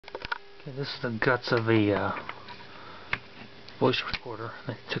Okay, this is the guts of a voice recorder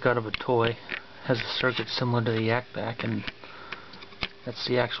I took out of a toy. It has a circuit similar to the Yak Bak, and that's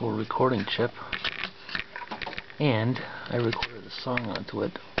the actual recording chip. And I recorded a song onto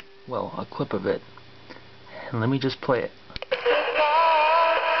it, well, a clip of it. And let me just play it.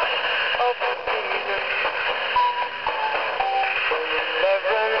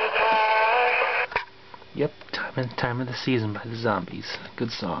 Yep, Time of the Season by the Zombies.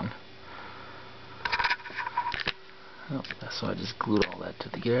 Good song. Oh, so I just glued all that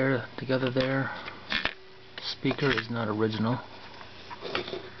together there. Speaker is not original.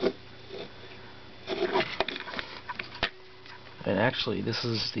 And actually, this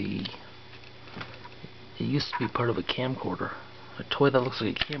is it used to be part of a camcorder. A toy that looks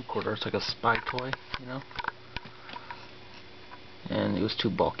like a camcorder. It's like a spy toy, you know? And it was too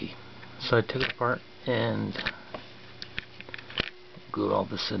bulky. So I took it apart and glued all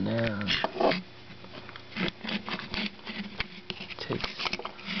this in there. And take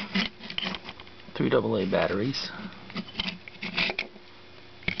 3 AA batteries.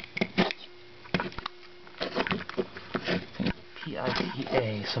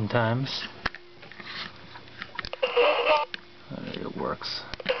 PIPA sometimes. It works.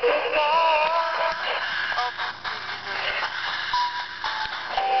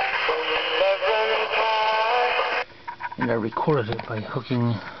 And I recorded it by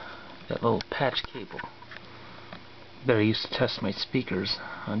hooking that little patch cable that I used to test my speakers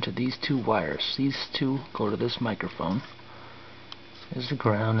onto these 2 wires. These 2 go to this microphone. There's the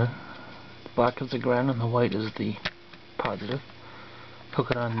ground. The black is the ground and the white is the positive. Hook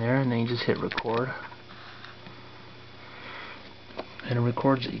it on there and then you just hit record. And it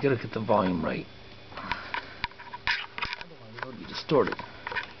records it. You gotta get the volume right. Otherwise it'll be distorted.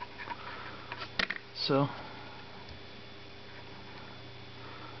 So,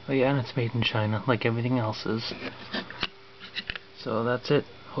 oh yeah, and it's made in China, like everything else is. So that's it.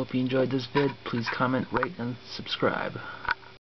 Hope you enjoyed this vid. Please comment, rate, and subscribe.